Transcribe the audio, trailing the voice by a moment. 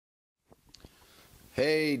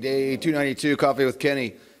Hey, day 292, Coffee with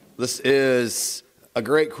Kenny. This is a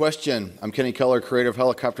great question. I'm Kenny Keller, creator of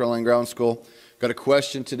Helicopter Online Ground School. Got a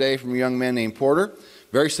question today from a young man named Porter.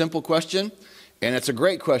 Very simple question, and it's a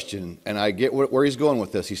great question, and I get where he's going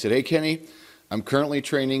with this. He said, hey, Kenny, I'm currently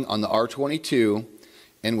training on the R-22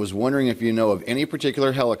 and was wondering if you know of any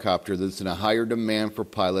particular helicopter that's in a higher demand for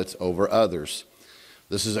pilots over others.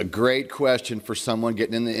 This is a great question for someone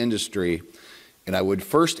getting in the industry, and I would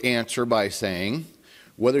first answer by saying,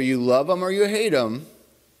 whether you love them or you hate them,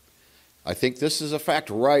 I think this is a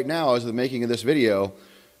fact right now as of the making of this video,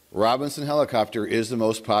 Robinson helicopter is the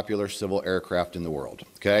most popular civil aircraft in the world,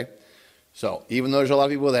 okay? So even though there's a lot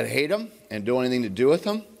of people that hate them and don't want anything to do with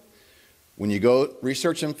them, when you go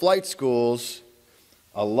research in flight schools,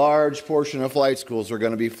 a large portion of flight schools are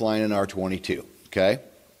going to be flying an R-22, okay?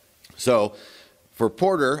 So for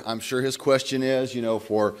Porter, I'm sure his question is,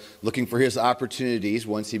 for looking for his opportunities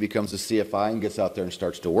once he becomes a CFI and gets out there and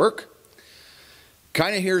starts to work.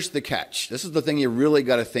 Kind of here's the catch. This is the thing you really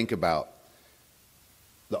got to think about.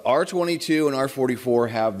 The R-22 and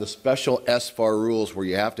R-44 have the special SFAR rules where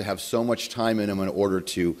you have to have so much time in them in order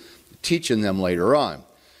to teach in them later on.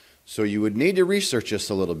 So you would need to research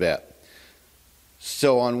this a little bit.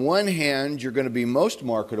 So on one hand, you're going to be most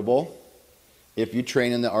marketable if you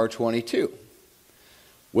train in the R-22.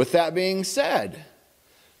 With that being said,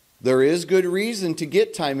 there is good reason to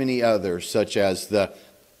get time in the others, such as the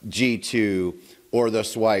G2 or the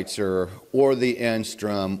Schweitzer or the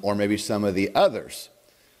Enstrom or maybe some of the others.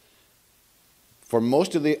 For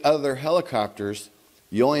most of the other helicopters,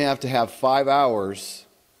 you only have to have 5 hours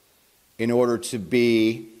in order to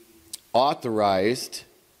be authorized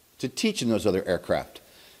to teach in those other aircraft.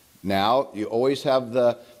 Now, you always have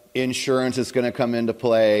the insurance that's going to come into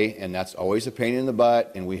play, and that's always a pain in the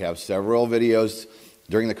butt, and we have several videos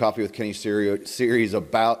during the Coffee with Kenny series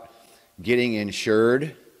about getting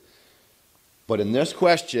insured. But in this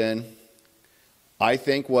question, I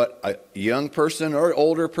think what a young person or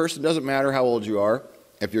older person, doesn't matter how old you are,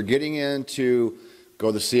 if you're getting in to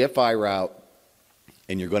go the CFI route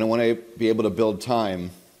and you're going to want to be able to build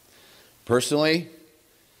time, personally,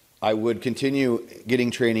 I would continue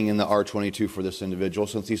getting training in the R-22 for this individual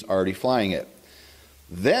since he's already flying it.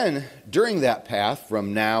 Then, during that path,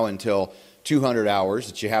 from now until 200 hours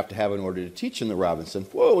that you have to have in order to teach in the Robinson,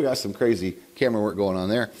 whoa, we got some crazy camera work going on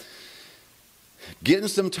there. Getting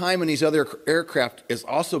some time in these other aircraft is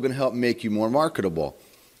also going to help make you more marketable.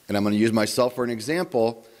 And I'm going to use myself for an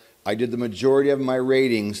example. I did the majority of my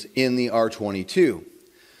ratings in the R-22.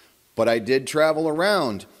 But I did travel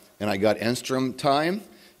around, and I got Enstrom time,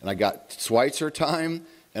 and I got Schweitzer time,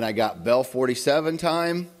 and I got Bell 47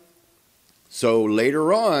 time. So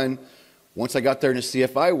later on, once I got there in the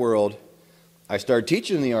CFI world, I started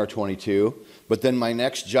teaching the R-22, but then my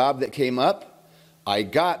next job that came up, I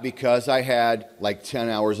got because I had like 10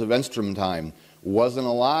 hours of Enstrom time. Wasn't a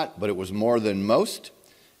lot, but it was more than most,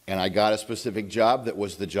 and I got a specific job that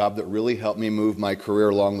was the job that really helped me move my career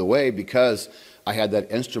along the way because I had that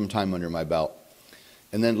Enstrom time under my belt.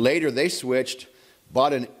 And then later they switched,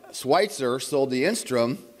 bought a Schweitzer, sold the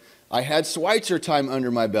Enstrom. I had Schweitzer time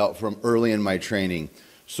under my belt from early in my training.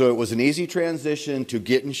 So it was an easy transition to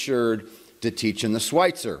get insured to teach in the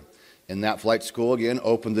Schweitzer. And that flight school, again,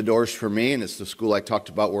 opened the doors for me, and it's the school I talked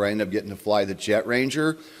about where I ended up getting to fly the Jet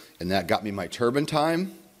Ranger, and that got me my turbine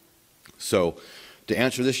time. So to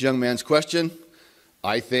answer this young man's question,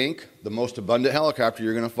 I think the most abundant helicopter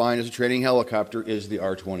you're going to find as a training helicopter is the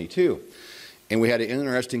R-22. And we had an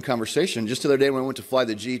interesting conversation just the other day when I went to fly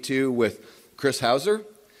the G2 with Chris Hauser.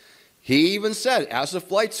 He even said, as a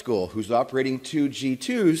flight school who's operating 2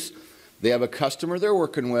 G2s, they have a customer they're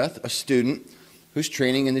working with, a student who's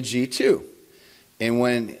training in the G2. And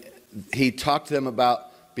when he talked to them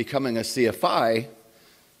about becoming a CFI,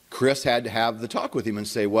 Chris had to have the talk with him and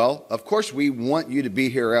say, well, of course we want you to be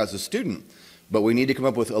here as a student, but we need to come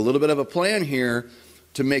up with a little bit of a plan here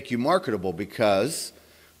to make you marketable because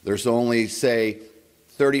there's only, say,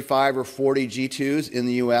 35 or 40 G2s in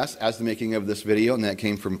the U.S. as the making of this video, and that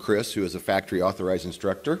came from Chris, who is a factory authorized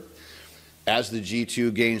instructor. As the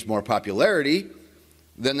G2 gains more popularity,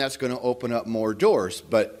 then that's going to open up more doors.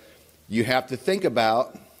 But you have to think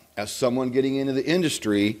about, as someone getting into the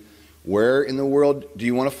industry, where in the world do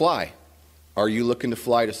you want to fly? Are you looking to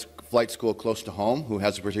fly to flight school close to home who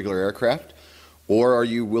has a particular aircraft? Or are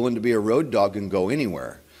you willing to be a road dog and go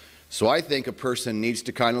anywhere? So I think a person needs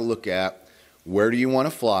to kind of look at where do you want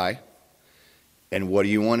to fly and what do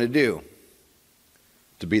you want to do?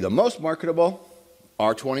 To be the most marketable,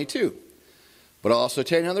 R-22. But I'll also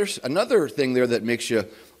tell you another thing there that makes you,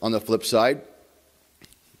 on the flip side,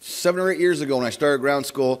 7 or 8 years ago when I started ground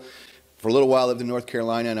school, for a little while I lived in North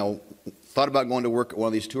Carolina, and I thought about going to work at one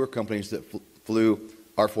of these tour companies that flew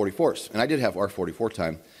R-44s. And I did have R-44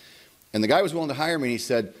 time. And the guy was willing to hire me, and he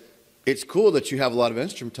said, it's cool that you have a lot of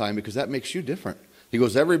instrument time because that makes you different. He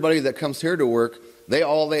goes, everybody that comes here to work,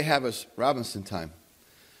 all they have is Robinson time.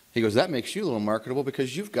 He goes, that makes you a little marketable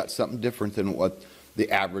because you've got something different than what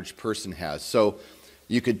the average person has. So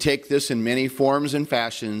you could take this in many forms and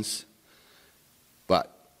fashions,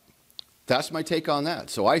 but that's my take on that.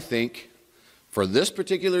 So I think for this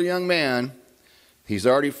particular young man, he's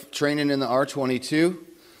already training in the R-22.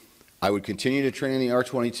 I would continue to train in the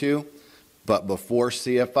R-22, but before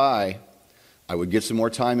CFI, I would get some more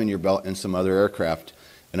time in your belt in some other aircraft.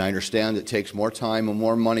 And I understand it takes more time and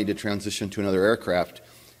more money to transition to another aircraft.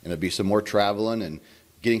 And it'd be some more traveling and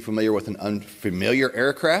getting familiar with an unfamiliar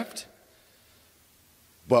aircraft.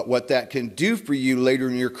 But what that can do for you later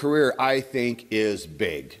in your career, I think, is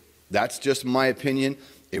big. That's just my opinion.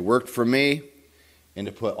 It worked for me. And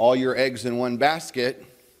to put all your eggs in one basket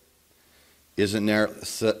isn't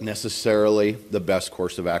necessarily the best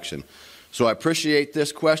course of action. So I appreciate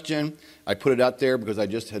this question. I put it out there because I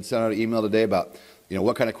just had sent out an email today about,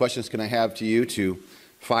 what kind of questions can I have to you, to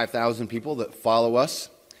 5,000 people that follow us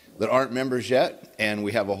that aren't members yet. And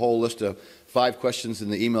we have a whole list of 5 questions in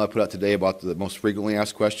the email I put out today about the most frequently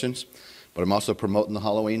asked questions. But I'm also promoting the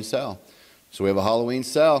Halloween sale. So we have a Halloween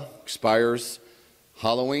sale, expires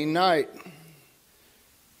Halloween night.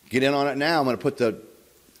 Get in on it now. I'm going to put the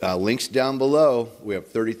links down below. We have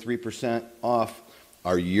 33% off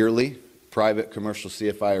our yearly private commercial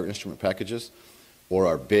CFI or instrument packages, or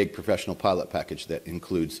our big professional pilot package that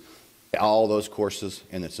includes all those courses,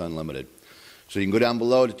 and it's unlimited. So you can go down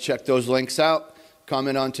below to check those links out.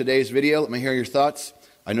 Comment on today's video. Let me hear your thoughts.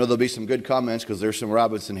 I know there'll be some good comments because there's some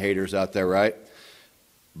Robinson haters out there, right?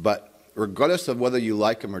 But regardless of whether you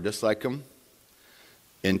like them or dislike them,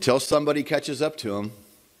 until somebody catches up to them,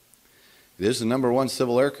 it is the #1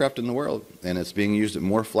 civil aircraft in the world, and it's being used at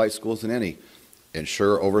more flight schools than any. And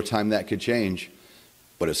sure, over time that could change,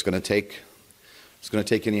 but it's going to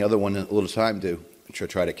take any other one a little time to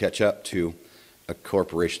try to catch up to a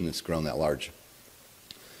corporation that's grown that large.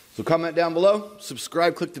 So comment down below,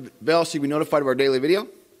 subscribe, click the bell so you'll be notified of our daily video,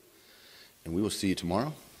 and we will see you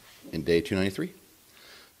tomorrow in day 293.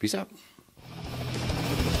 Peace out.